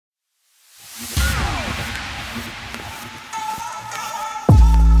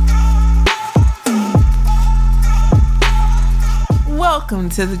Welcome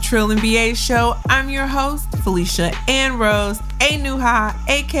to the Trill NBA show. I'm your host, Felicia Ann Rose, Anuha,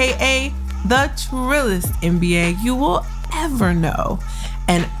 aka the Trillest NBA you will ever know.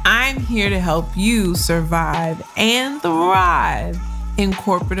 And I'm here to help you survive and thrive in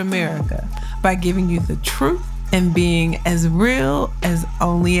corporate America by giving you the truth and being as real as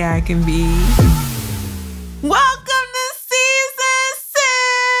only I can be. Welcome to season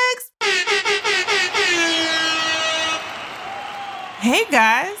 6. Hey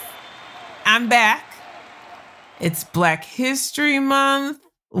guys, I'm back. It's Black History Month.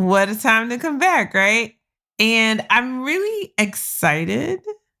 What a time to come back, right? And I'm really excited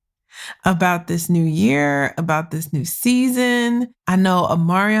about this new year, about this new season. I know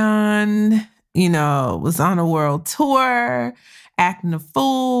Omarion, was on a world tour, acting a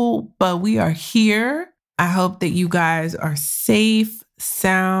fool, but we are here. I hope that you guys are safe,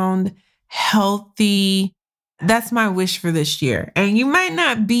 sound, healthy. That's my wish for this year. And you might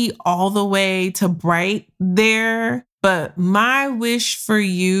not be all the way to bright there, but my wish for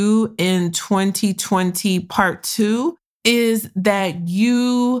you in 2020 part 2 is that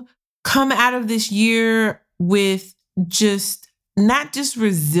you come out of this year with not just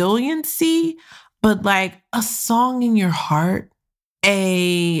resiliency, but like a song in your heart,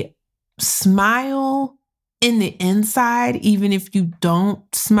 a smile in the inside, even if you don't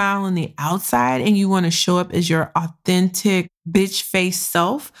smile on the outside and you want to show up as your authentic bitch face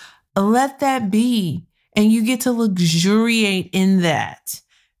self. Let that be. And you get to luxuriate in that.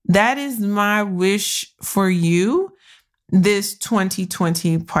 That is my wish for you this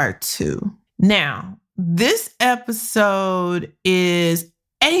 2020 part 2. Now, this episode is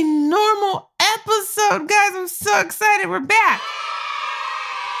a normal episode. Guys, I'm so excited. We're back.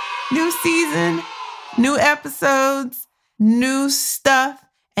 New season, new episodes, new stuff.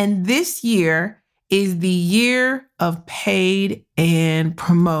 And this year is the year of paid and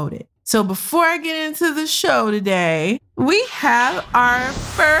promoted. So before I get into the show today, we have our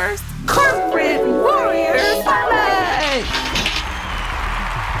first Corporate Warriors Summit.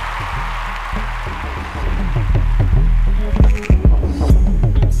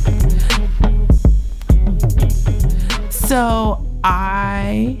 So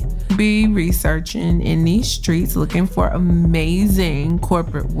I be researching in these streets looking for amazing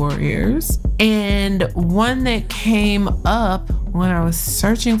corporate warriors. And one that came up when I was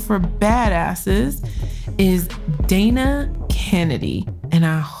searching for badasses is Dana Kennedy. And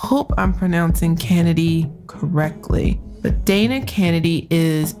I hope I'm pronouncing Kennedy correctly. But Dana Kennedy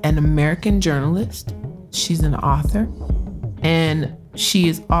is an American journalist. She's an author. And she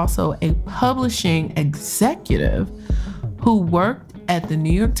is also a publishing executive who worked at the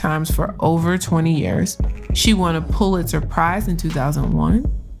New York Times for over 20 years. She won a Pulitzer Prize in 2001.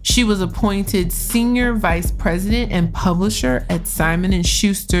 She was appointed Senior Vice President and Publisher at Simon &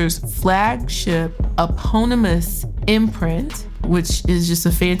 Schuster's flagship eponymous imprint, which is just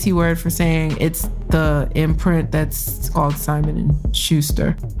a fancy word for saying it's the imprint that's called Simon &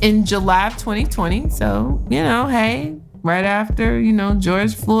 Schuster. In July of 2020, so, hey, right after,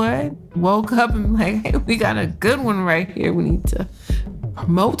 George Floyd woke up and like, hey, we got a good one right here. We need to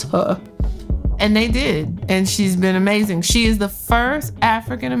promote her. And they did. And she's been amazing. She is the first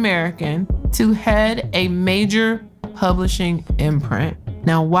African American to head a major publishing imprint.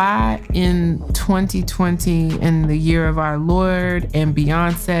 Now, why in 2020, in the year of our Lord and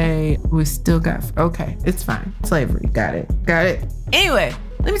Beyonce, we still got, okay, it's fine. Slavery. Got it. Anyway,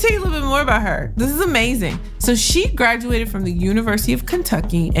 let me tell you a little bit more about her. This is amazing. So she graduated from the University of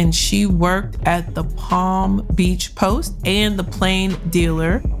Kentucky and she worked at the Palm Beach Post and the Plain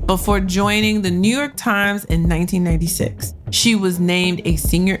Dealer before joining the New York Times in 1996. She was named a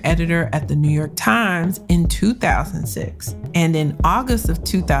senior editor at the New York Times in 2006. And in August of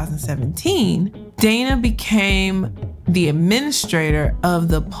 2017, Dana became the administrator of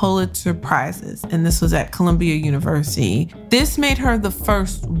the Pulitzer Prizes, and this was at Columbia University. This made her the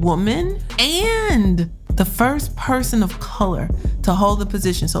first woman and the first person of color to hold the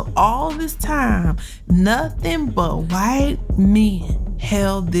position. So all this time, nothing but white men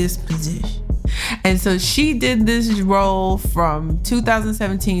held this position. And so she did this role from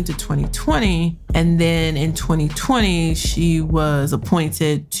 2017 to 2020. And then in 2020, she was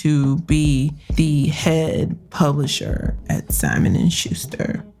appointed to be the head publisher at Simon &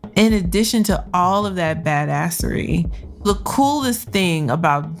 Schuster. In addition to all of that badassery, the coolest thing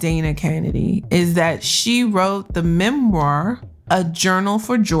about Dana Kennedy is that she wrote the memoir, A Journal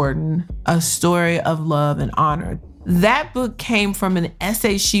for Jordan, A Story of Love and Honor. That book came from an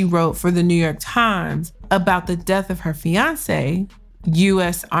essay she wrote for the New York Times about the death of her fiance,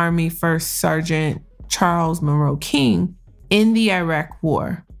 U.S. Army First Sergeant Charles Monroe King. in the Iraq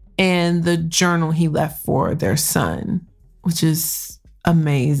War and the journal he left for their son, which is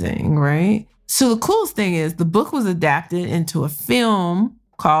amazing, right? So the coolest thing is the book was adapted into a film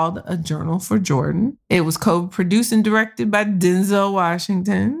called A Journal for Jordan. It was co-produced and directed by Denzel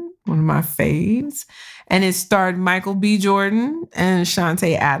Washington, one of my faves, and it starred Michael B. Jordan and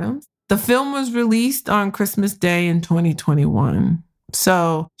Shantae Adams. The film was released on Christmas Day in 2021.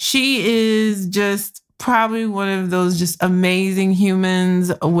 So she is just probably one of those just amazing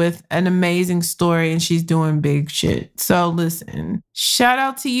humans with an amazing story, and she's doing big shit. So listen, shout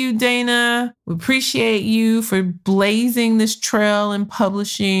out to you, Dana. We appreciate you for blazing this trail and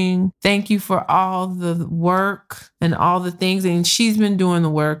publishing. Thank you for all the work and all the things. And she's been doing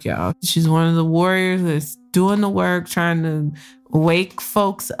the work, y'all. She's one of the warriors that's doing the work, trying to wake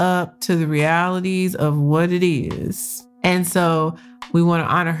folks up to the realities of what it is. And so we want to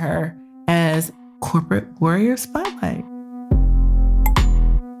honor her as Corporate Warrior Spotlight.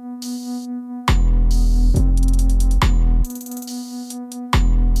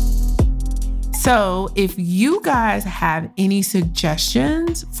 So if you guys have any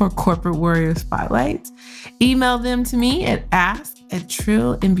suggestions for Corporate Warrior Spotlights, email them to me at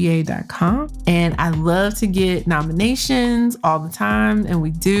ask@trillnba.com. And I love to get nominations all the time, and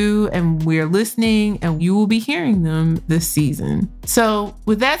we do, and we're listening, and you will be hearing them this season. So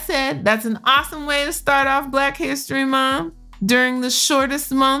with that said, that's an awesome way to start off Black History Month during the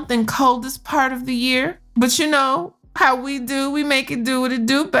shortest month and coldest part of the year. But you know how we do, we make it do what it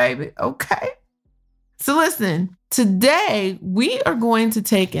do, baby, okay? So listen, today we are going to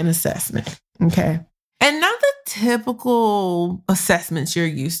take an assessment, okay? And not the typical assessments you're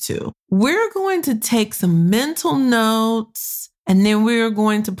used to. We're going to take some mental notes, and then we're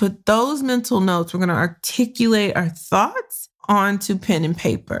going to put those mental notes, we're going to articulate our thoughts onto pen and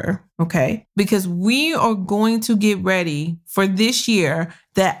paper, okay? Because we are going to get ready for this year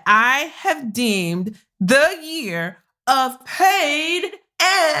that I have deemed the year of paid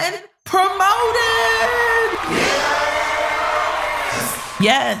and promoted.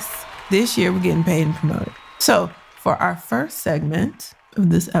 Yes, this year we're getting paid and promoted. So for our first segment of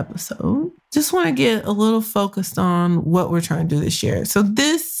this episode, just want to get a little focused on what we're trying to do this year. So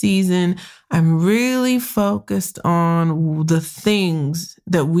this season, I'm really focused on the things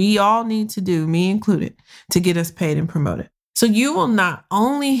that we all need to do, me included, to get us paid and promoted. So you will not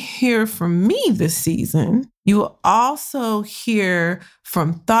only hear from me this season, you will also hear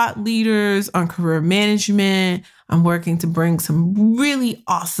from thought leaders on career management. I'm working to bring some really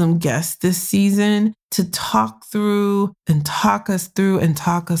awesome guests this season to talk through and talk us through and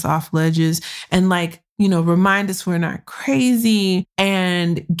talk us off ledges and remind us we're not crazy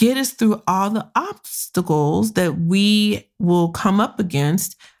and get us through all the obstacles that we will come up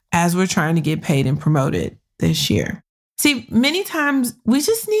against as we're trying to get paid and promoted this year. See, many times we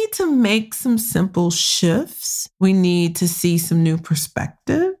just need to make some simple shifts. We need to see some new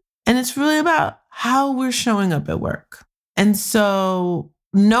perspective. And it's really about how we're showing up at work. And so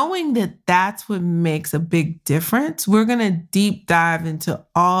knowing that that's what makes a big difference, we're going to deep dive into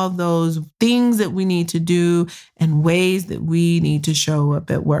all those things that we need to do and ways that we need to show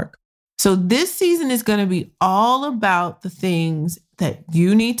up at work. So this season is going to be all about the things that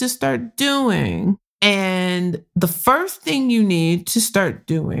you need to start doing. And the first thing you need to start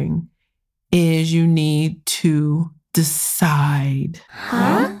doing is you need to decide.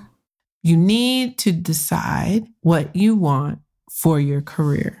 Huh? You need to decide what you want for your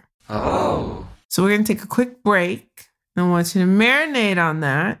career. Oh. So we're going to take a quick break. I want you to marinate on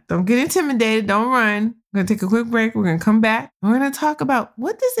that. Don't get intimidated. Don't run. We're going to take a quick break. We're going to come back. We're going to talk about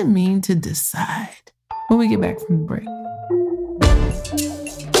what does it mean to decide when we get back from the break.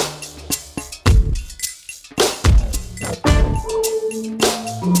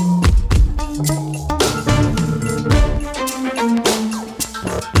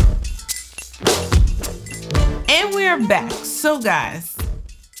 And we're back. So guys,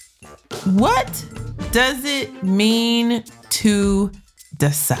 what does it mean to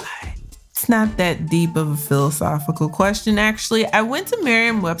decide? It's not that deep of a philosophical question, actually. I went to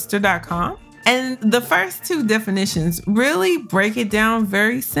Merriam-Webster.com, and the first two definitions really break it down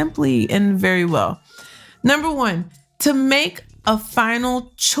very simply and very well. Number one, to make a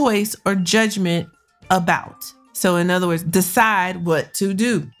final choice or judgment about. So in other words, decide what to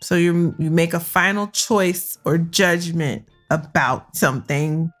do. So you make a final choice or judgment about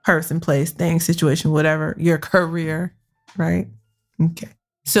something, person, place, thing, situation, whatever, your career, right? Okay.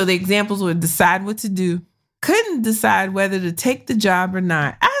 So the examples would decide what to do. Couldn't decide whether to take the job or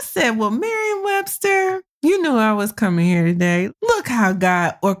not. I said, well, Merriam-Webster, you knew I was coming here today. Look how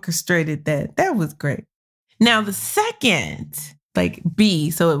God orchestrated that. That was great. Now, the second, like B,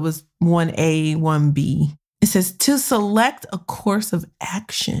 so it was 1A, 1B. It says to select a course of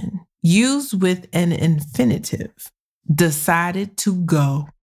action used with an infinitive. Decided to go.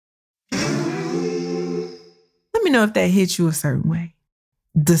 Let me know if that hits you a certain way.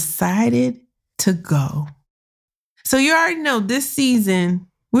 Decided to go. So you already know this season,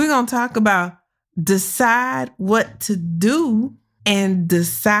 we're going to talk about decide what to do and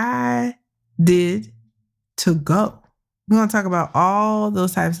decided to go. We're going to talk about all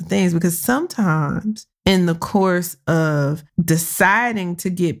those types of things because sometimes in the course of deciding to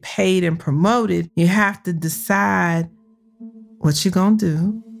get paid and promoted, you have to decide what you're going to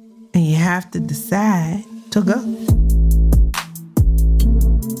do and you have to decide to go.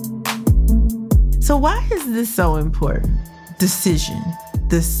 So why is this so important? Decision,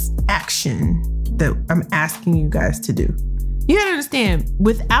 this action that I'm asking you guys to do. You gotta understand,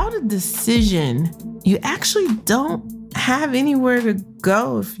 without a decision, you actually don't have anywhere to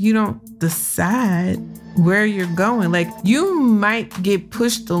go if you don't decide where you're going. Like, you might get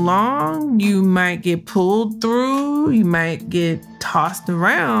pushed along, you might get pulled through, you might get tossed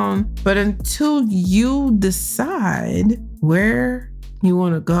around, but until you decide where you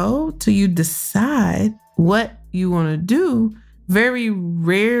want to go, till you decide what you want to do, very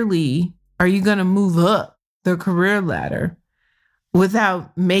rarely are you going to move up the career ladder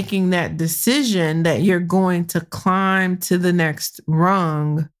without making that decision that you're going to climb to the next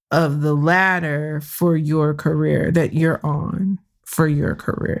rung of the ladder for your career that you're on for your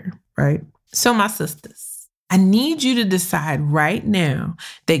career, right? So my sisters, I need you to decide right now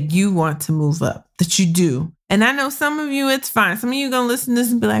that you want to move up, that you do. And I know some of you, it's fine. Some of you going to listen to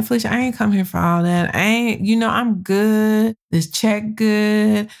this and be like, Felicia, I ain't come here for all that. I'm good. This check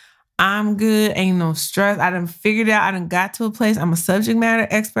good. I'm good. Ain't no stress. I done figured it out. I done got to a place. I'm a subject matter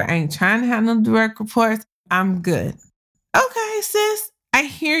expert. I ain't trying to have no direct reports. I'm good. Okay, sis, I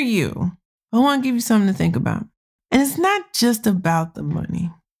hear you. I want to give you something to think about. And it's not just about the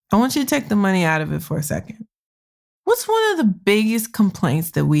money. I want you to take the money out of it for a second. What's one of the biggest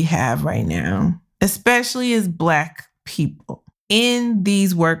complaints that we have right now, especially as Black people in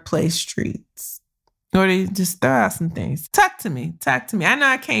these workplace streets? Or to just throw out some things. Talk to me. I know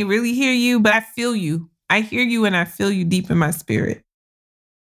I can't really hear you, but I feel you. I hear you and I feel you deep in my spirit.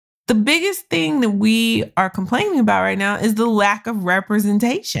 The biggest thing that we are complaining about right now is the lack of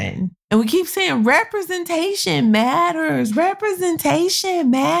representation. And we keep saying representation matters.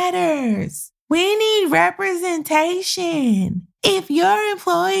 Representation matters. We need representation. If your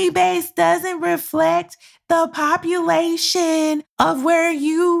employee base doesn't reflect the population of where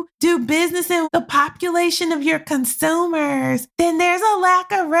you do business and the population of your consumers, then there's a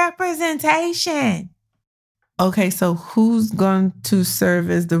lack of representation. Okay, so who's going to serve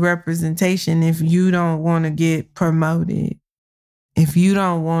as the representation if you don't want to get promoted? If you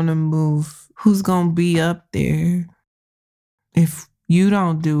don't want to move, who's going to be up there? If you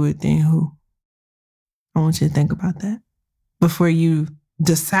don't do it, then who? I want you to think about that before you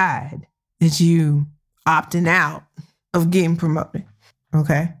decide that you opting out of getting promoted,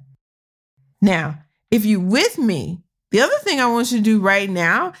 okay? Now, if you're with me, the other thing I want you to do right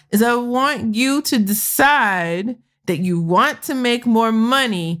now is I want you to decide that you want to make more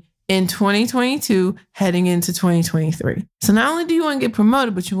money in 2022 heading into 2023. So not only do you want to get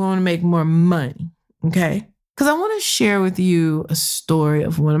promoted, but you want to make more money, okay? Because I want to share with you a story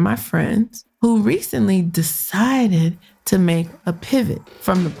of one of my friends who recently decided to make a pivot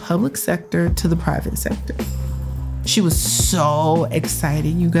from the public sector to the private sector. She was so excited,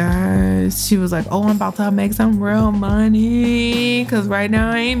 you guys. She was like, oh, I'm about to make some real money because right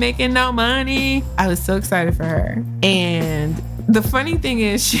now I ain't making no money. I was so excited for her. And the funny thing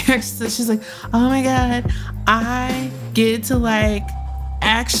is, she's like, oh my God, I get to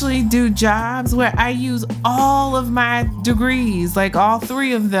actually do jobs where I use all of my degrees, like all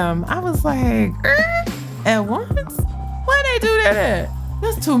 3 of them. I was like, at once? Why they do that at?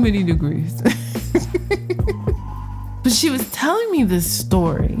 That's too many degrees. But she was telling me this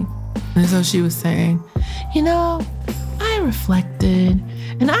story. And so she was saying, I reflected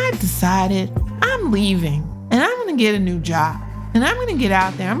and I decided I'm leaving and I'm going to get a new job and I'm going to get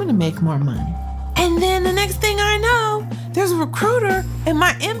out there. I'm going to make more money. And then the next thing I know, there's a recruiter in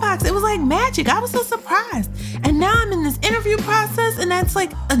my inbox. It was like magic. I was so surprised. And now I'm in this interview process and that's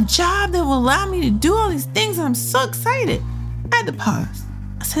like a job that will allow me to do all these things. And I'm so excited. I had to pause.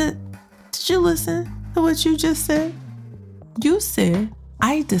 I said, did you listen to what you just said? You said,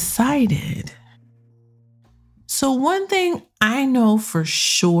 I decided. So one thing I know for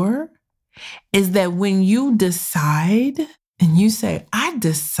sure is that when you decide and you say, I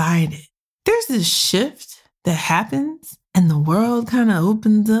decided, there's this shift that happens and the world kind of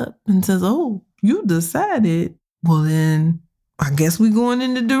opens up and says, oh, you decided. Well, then I guess we're going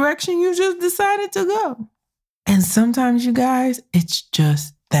in the direction you just decided to go. And sometimes, you guys, it's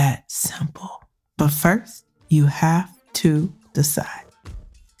just that simple. But first, you have to decide.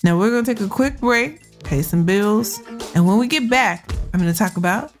 Now, we're going to take a quick break, pay some bills. And when we get back, I'm going to talk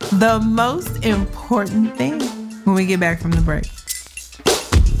about the most important thing when we get back from the break.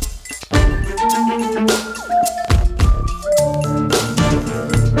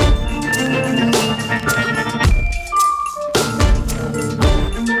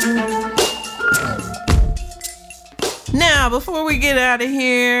 Now, before we get out of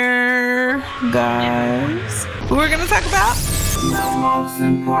here, guys, we're going to talk about the most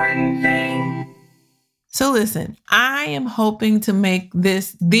important thing. So listen, I am hoping to make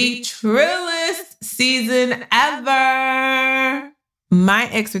this the trillest season ever. My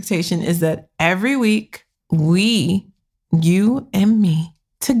expectation is that every week, you and me,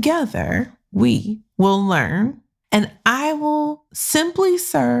 together, we will learn, and I will simply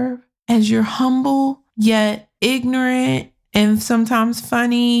serve as your humble yet ignorant and sometimes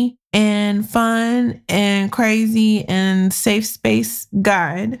funny and fun and crazy and safe space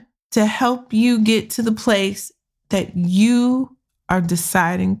guide to help you get to the place that you are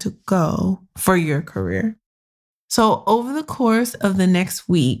deciding to go for your career. So over the course of the next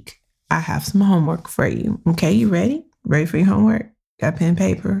week, I have some homework for you. Okay, you ready? Ready for your homework? Got pen and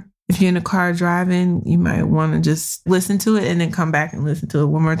paper? If you're in the car driving, you might want to just listen to it and then come back and listen to it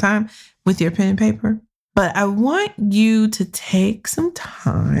one more time with your pen and paper. But I want you to take some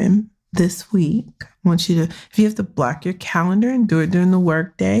time this week. I want you to, if you have to block your calendar and do it during the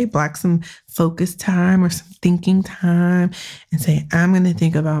workday, block some focus time or some thinking time and say, I'm going to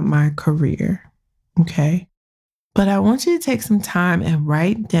think about my career. Okay. But I want you to take some time and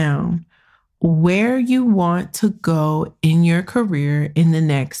write down where you want to go in your career in the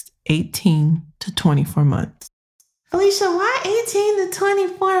next 18 to 24 months. Alicia, why 18 to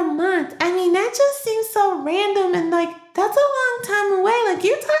 24 months? I mean, that just seems so random and that's a long time away.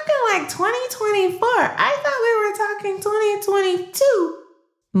 You're talking 2024. I thought we were talking 2022.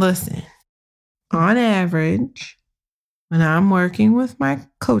 Listen, on average, when I'm working with my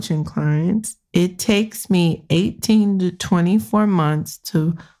coaching clients, it takes me 18 to 24 months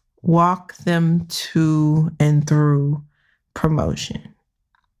to walk them to and through promotion.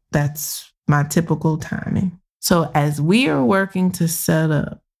 That's my typical timing. So as we are working to set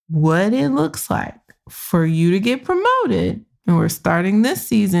up what it looks like for you to get promoted, and we're starting this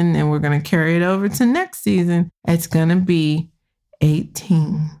season and we're going to carry it over to next season, it's going to be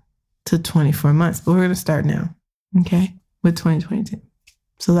 18 to 24 months. But we're going to start now, okay, with 2022.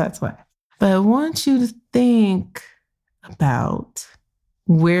 So that's why. But I want you to think about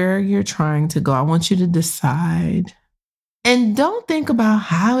where you're trying to go. I want you to decide. And don't think about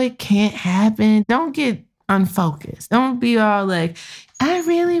how it can't happen. Don't get unfocused. Don't be all like, I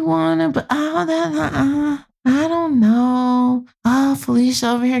really want to, but I don't know. Oh, Felicia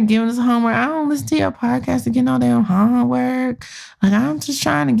over here giving us homework. I don't listen to your podcast to get no damn homework. I'm just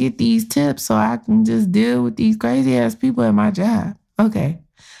trying to get these tips so I can just deal with these crazy ass people at my job. Okay,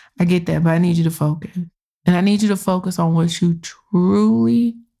 I get that, but I need you to focus. And I need you to focus on what you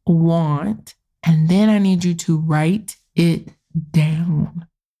truly want. And then I need you to write it down.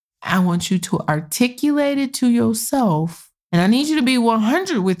 I want you to articulate it to yourself. And I need you to be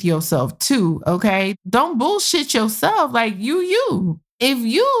 100 with yourself too, okay? Don't bullshit yourself like you. If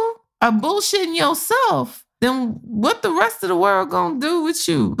you are bullshitting yourself, then what the rest of the world gonna do with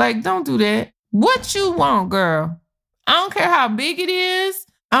you? Don't do that. What you want, girl? I don't care how big it is.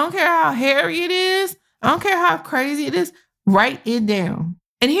 I don't care how hairy it is. I don't care how crazy it is. Write it down.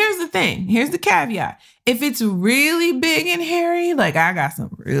 And here's the thing. Here's the caveat. If it's really big and hairy, I got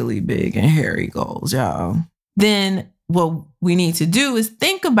some really big and hairy goals, y'all, then what we need to do is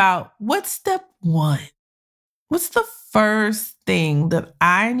think about what's step one. What's the first thing that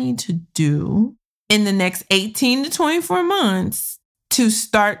I need to do in the next 18 to 24 months to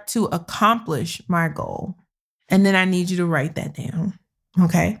start to accomplish my goal? And then I need you to write that down,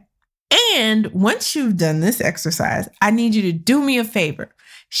 okay? And once you've done this exercise, I need you to do me a favor.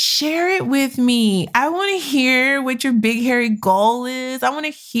 Share it with me. I want to hear what your big, hairy goal is. I want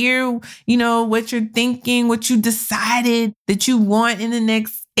to hear, what you're thinking, what you decided that you want in the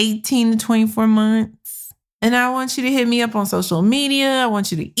next 18 to 24 months. And I want you to hit me up on social media. I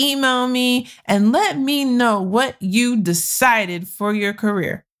want you to email me and let me know what you decided for your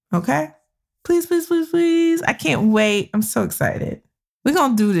career. Okay? Please, please, please, please. I can't wait. I'm so excited. We're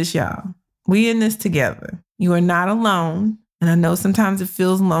going to do this, y'all. We in this together. You are not alone. And I know sometimes it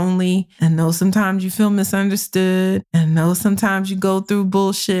feels lonely. I know sometimes you feel misunderstood. And I know sometimes you go through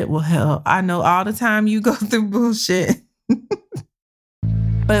bullshit. Well, hell, I know all the time you go through bullshit.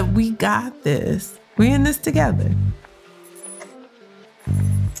 But we got this. We're in this together.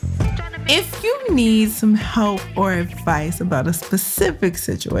 If you need some help or advice about a specific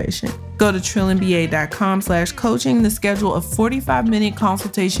situation, go to trillianba.com/coaching to schedule a 45-minute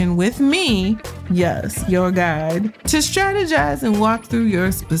consultation with me, yes, your guide, to strategize and walk through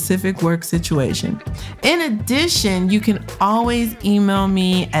your specific work situation. In addition, you can always email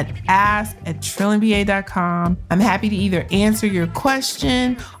me at ask@trillianba.com. I'm happy to either answer your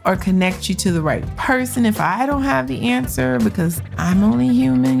question or connect you to the right person if I don't have the answer, because I'm only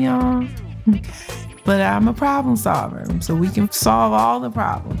human, y'all. But I'm a problem solver, so we can solve all the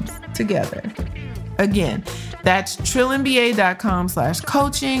problems together. Again, that's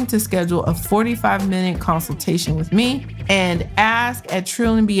trillianba.com/coaching to schedule a 45-minute consultation with me, and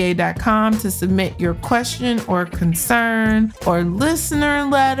ask@trillianba.com to submit your question or concern or listener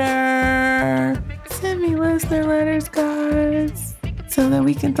letter. Send me listener letters, guys, so that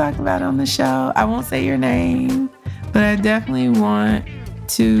we can talk about it on the show. I won't say your name, but I definitely want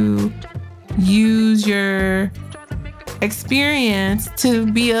to use your experience to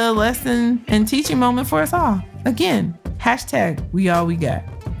be a lesson and teaching moment for us all. Again, #we all we got,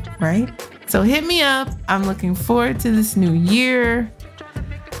 right? So hit me up. I'm looking forward to this new year.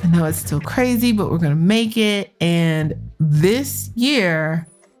 I know it's still crazy, but we're going to make it. And this year,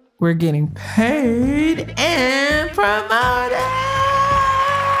 we're getting paid and promoted.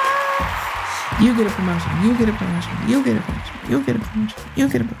 You get a promotion. You get a promotion. You get a promotion. You get a promotion. You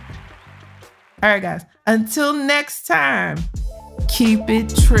get a promotion. All right, guys. Until next time, keep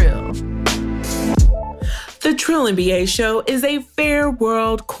it trill. The Trill NBA Show is a Fair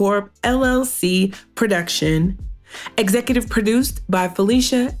World Corp LLC production. Executive produced by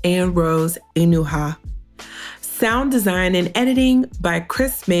Felicia and Rose Inuha. Sound design and editing by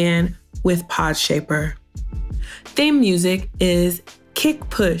Chris Mann with Podshaper. Theme music is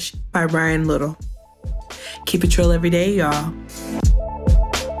Kick Push by Ryan Little. Keep it trill every day, y'all.